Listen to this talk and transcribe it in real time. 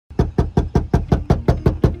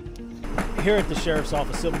Here at the Sheriff's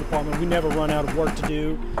Office Civil Department, we never run out of work to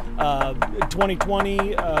do.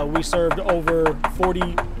 2020, we served over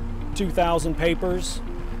 42,000 papers,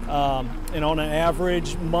 and on an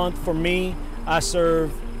average month for me, I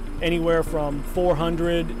serve anywhere from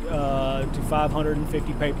 400 to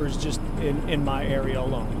 550 papers just in my area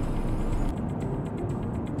alone.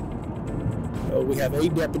 We have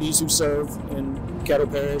 8 deputies who serve in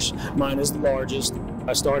Caddo Parish. Mine is the largest.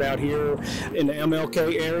 I start out here in the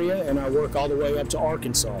MLK area and I work all the way up to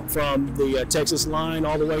Arkansas, from the Texas line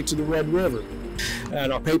all the way to the Red River.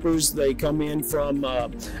 And our papers, they come in from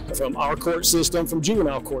our court system, from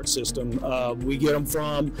juvenile court system. We get them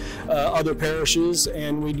from other parishes,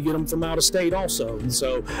 and we get them from out of state also. And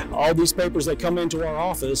so all these papers that come into our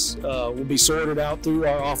office will be sorted out through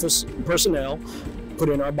our office personnel, put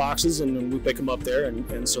in our boxes, and then we pick them up there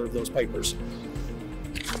and serve those papers.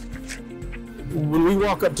 When we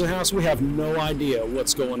walk up to the house, we have no idea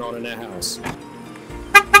what's going on in that house.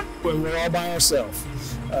 When we're all by ourselves.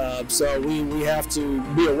 So we have to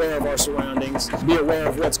be aware of our surroundings, be aware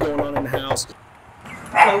of what's going on in the house.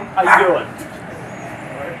 Hello, how you doing?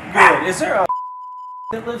 Good. Is there a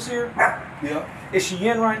that lives here? Yeah. Is she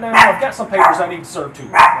in right now? I've got some papers I need to serve to.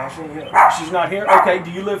 No, she ain't here. She's not here? Okay, do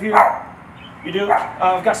you live here? You do?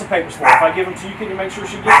 I've got some papers for her. If I give them to you, can you make sure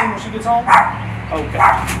she gets them when she gets home?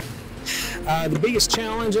 Okay. The biggest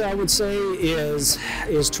challenge, I would say, is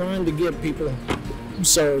trying to get people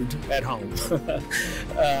served at home.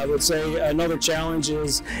 I would say another challenge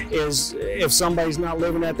is if somebody's not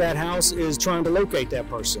living at that house, is trying to locate that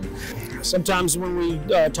person. Sometimes when we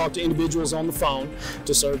talk to individuals on the phone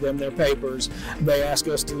to serve them their papers, they ask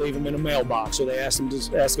us to leave them in a mailbox, or they ask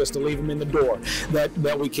us to leave them in the door.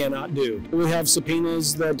 That we cannot do. We have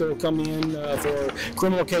subpoenas that will come in for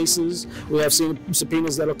criminal cases. We have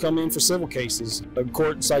subpoenas that will come in for civil cases,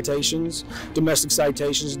 court citations, domestic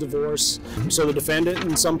citations, divorce. So the defendant,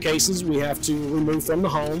 in some cases, we have to remove from the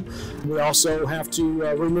home. We also have to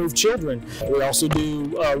remove children. We also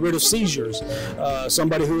do writ of seizures.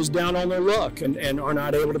 Somebody who is down on their luck and are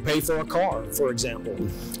not able to pay for a car, for example.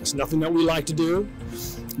 It's nothing that we like to do,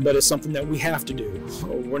 but it's something that we have to do.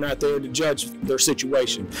 We're not there to judge their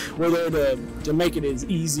situation. We're there to make it as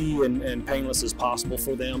easy and painless as possible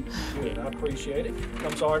for them. Good, I appreciate it.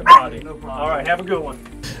 I'm sorry to bother you. No problem. All right, have a good one.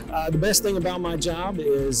 The best thing about my job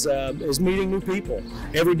is meeting new people.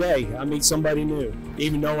 Every day I meet somebody new.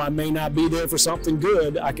 Even though I may not be there for something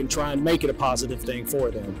good, I can try and make it a positive thing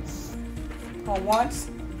for them. Once,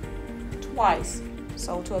 twice,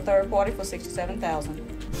 sold to a third party for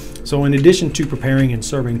 $67,000. So in addition to preparing and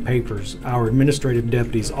serving papers, our administrative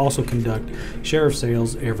deputies also conduct sheriff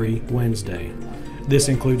sales every Wednesday. This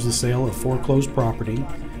includes the sale of foreclosed property.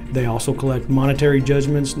 They also collect monetary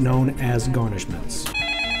judgments known as garnishments.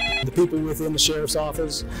 The people within the sheriff's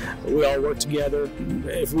office, we all work together.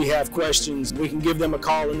 If we have questions, we can give them a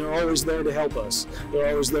call, and they're always there to help us.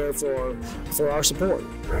 They're always there for our support.